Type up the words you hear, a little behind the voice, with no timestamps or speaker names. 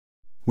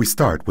We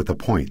start with a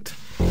point.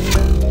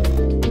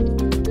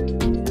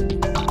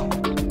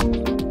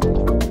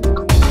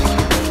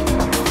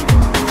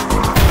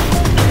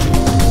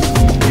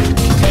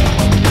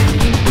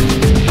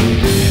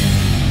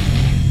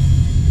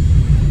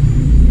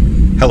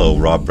 Hello,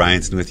 Rob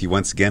Bryanton with you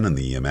once again on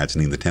the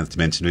Imagining the 10th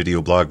Dimension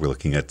video blog. We're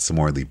looking at some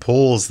more of the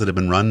polls that have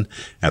been run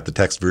at the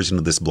text version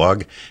of this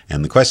blog.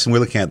 And the question we're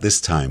looking at this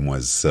time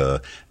was,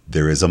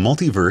 there is a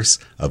multiverse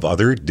of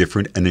other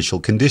different initial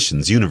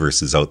conditions,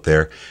 universes out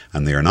there,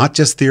 and they are not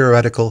just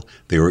theoretical,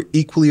 they are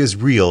equally as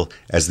real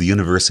as the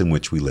universe in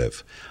which we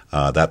live.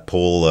 That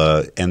poll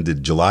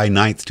ended July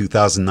 9th,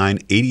 2009,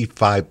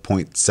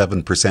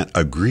 85.7%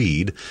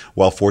 agreed,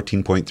 while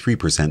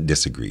 14.3%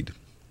 disagreed.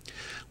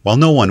 While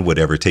no one would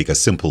ever take a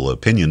simple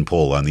opinion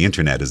poll on the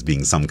internet as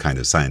being some kind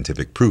of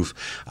scientific proof,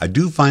 I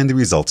do find the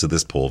results of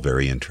this poll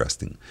very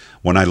interesting.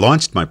 When I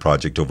launched my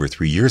project over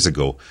 3 years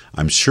ago,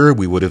 I'm sure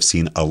we would have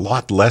seen a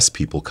lot less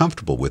people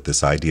comfortable with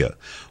this idea.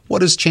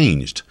 What has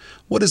changed?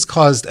 What has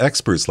caused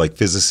experts like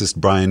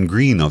physicist Brian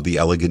Greene of the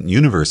Elegant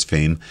Universe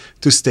fame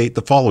to state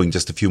the following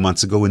just a few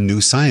months ago in New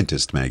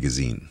Scientist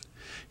magazine?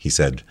 He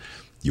said,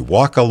 "You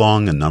walk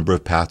along a number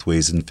of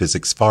pathways in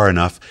physics far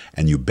enough,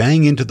 and you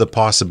bang into the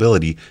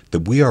possibility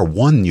that we are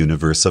one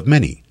universe of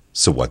many.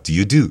 So what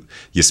do?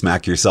 You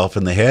smack yourself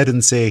in the head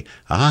and say,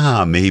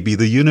 maybe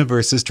the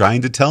universe is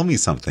trying to tell me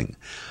something.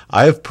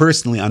 I have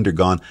personally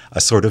undergone a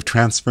sort of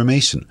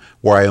transformation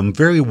where I am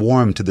very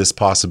warm to this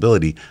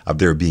possibility of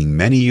there being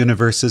many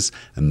universes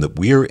and that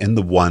we are in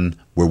the one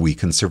where we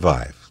can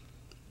survive."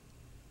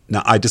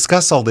 Now, I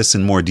discuss all this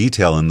in more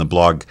detail in the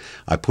blog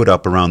I put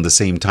up around the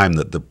same time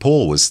that the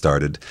poll was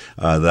started.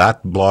 That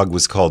blog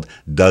was called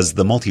Does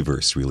the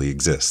Multiverse Really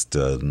Exist?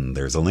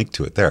 There's a link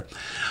to it there.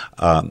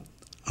 I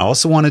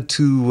also wanted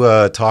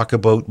to talk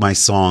about my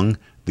song,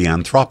 The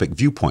Anthropic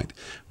Viewpoint,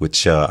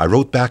 which I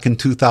wrote back in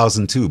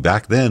 2002.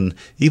 Back then,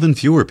 even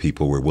fewer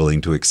people were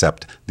willing to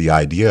accept the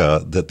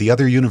idea that the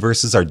other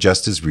universes are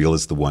just as real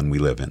as the one we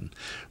live in.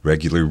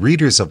 Regular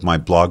readers of my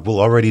blog will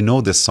already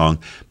know this song,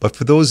 but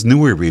for those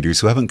newer readers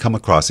who haven't come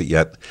across it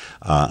yet,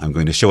 I'm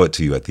going to show it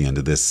to you at the end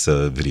of this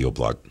video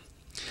blog.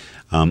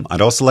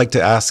 I'd also like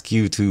to ask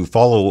you to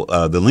follow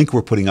the link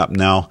we're putting up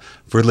now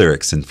for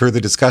lyrics and further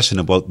discussion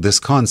about this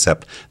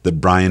concept that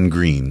Brian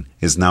Greene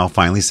is now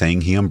finally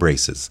saying he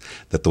embraces,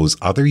 that those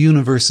other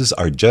universes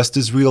are just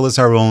as real as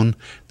our own,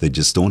 they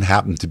just don't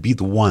happen to be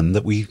the one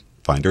that we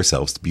find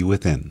ourselves to be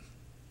within.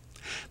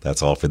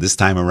 That's all for this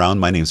time around.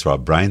 My name's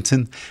Rob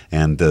Bryanton,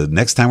 and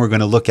next time we're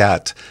going to look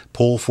at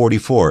poll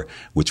 44,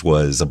 which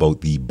was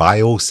about the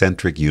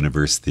biocentric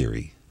universe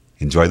theory.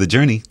 Enjoy the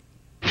journey.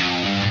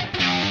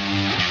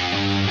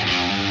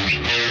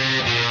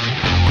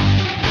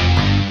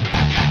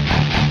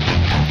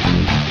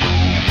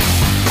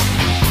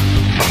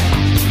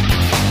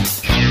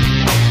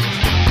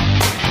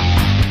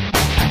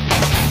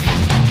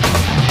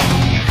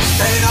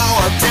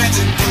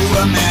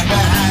 A man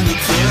behind the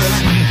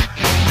curtain.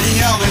 The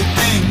only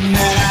thing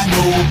that I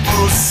know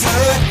for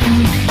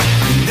certain,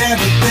 and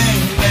everything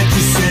that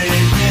you say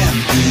and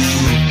do,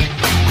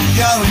 the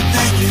only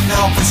thing you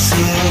know for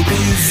sure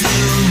is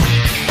you.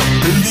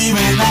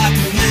 Believing I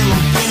can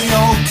you'll be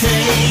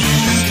okay.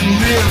 You can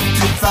live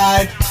to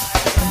fight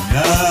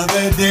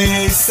another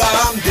day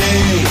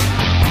someday.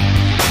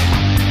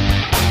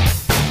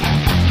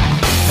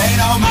 Pay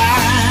no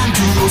mind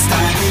to those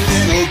tiny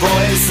little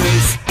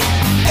voices.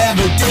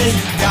 Every day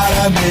you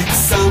gotta make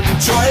some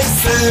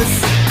choices.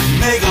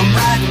 Make them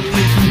right and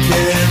you can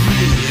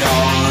carry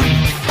on.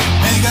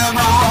 Make them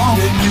wrong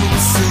and you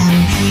will soon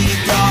be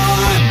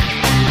gone.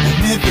 And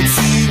if it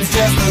seems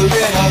just a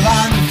little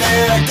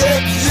unfair,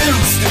 get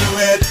used to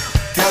it,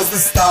 'cause the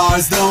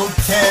stars don't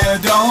care,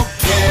 don't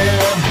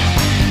care.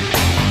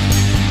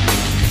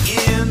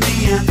 In the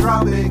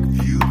anthropic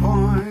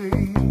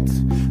viewpoint,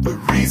 the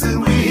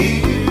reason we're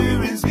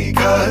here is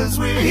because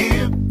we're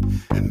here.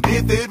 And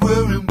if it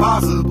were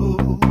impossible,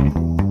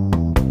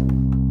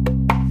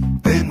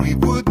 then we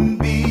wouldn't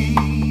be.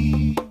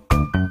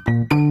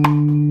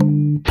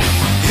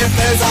 If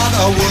there's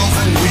other worlds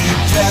and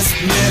we've just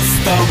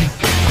missed them,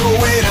 the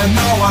way to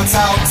know what's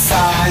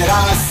outside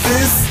our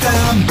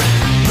system.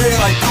 We're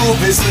like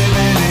goldfish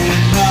living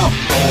in a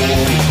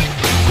bowl.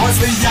 What's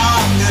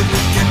beyond it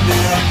we can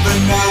never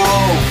know.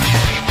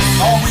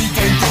 All we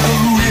can do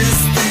is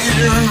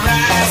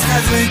theorize,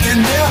 'cause we can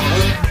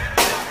never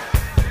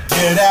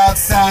get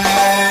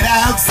outside,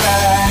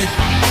 outside.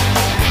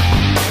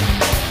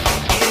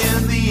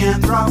 In the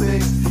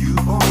anthropic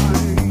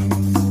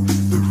viewpoint,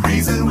 the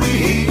reason we're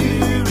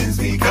here is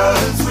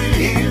because we're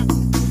here.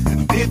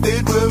 And if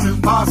it were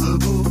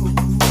impossible,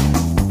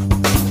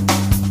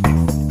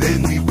 then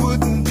we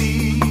wouldn't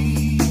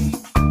be.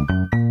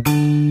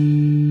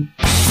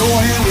 So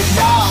here we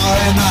are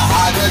in the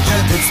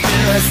hydrogen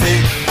conspiracy.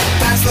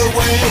 That's the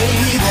way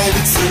that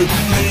it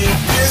certainly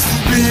appears to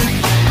be.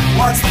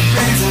 What's the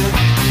reason?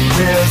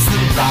 Where's the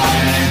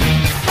rhyme?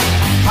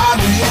 How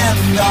do we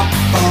end up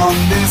on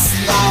this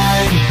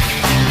line?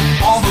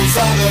 All all those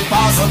other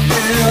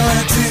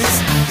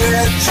possibilities,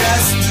 they're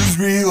just as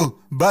real,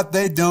 but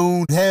they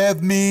don't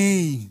have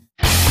me.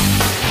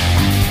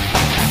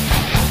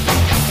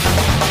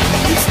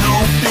 It's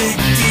no big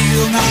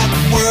deal, not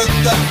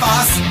worth the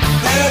fuss.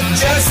 They're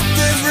just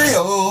as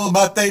real,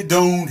 but they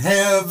don't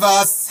have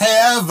us,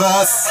 have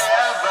us.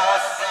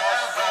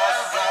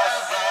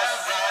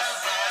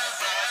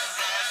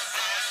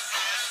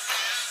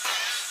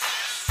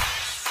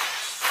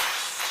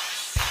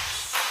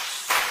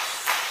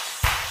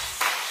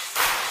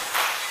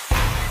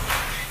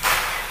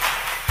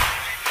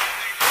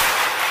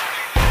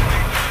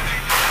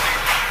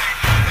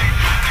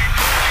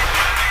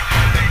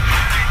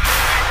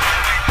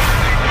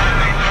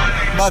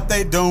 But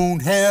they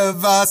don't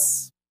have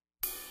us.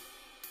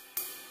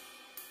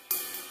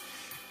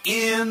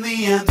 In the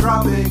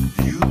anthropic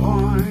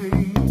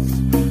viewpoint,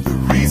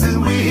 the reason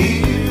we're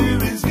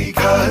here is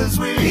because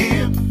we're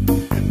here.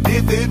 And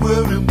if it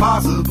were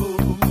impossible,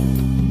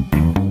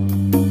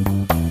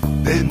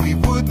 then we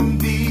wouldn't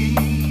be.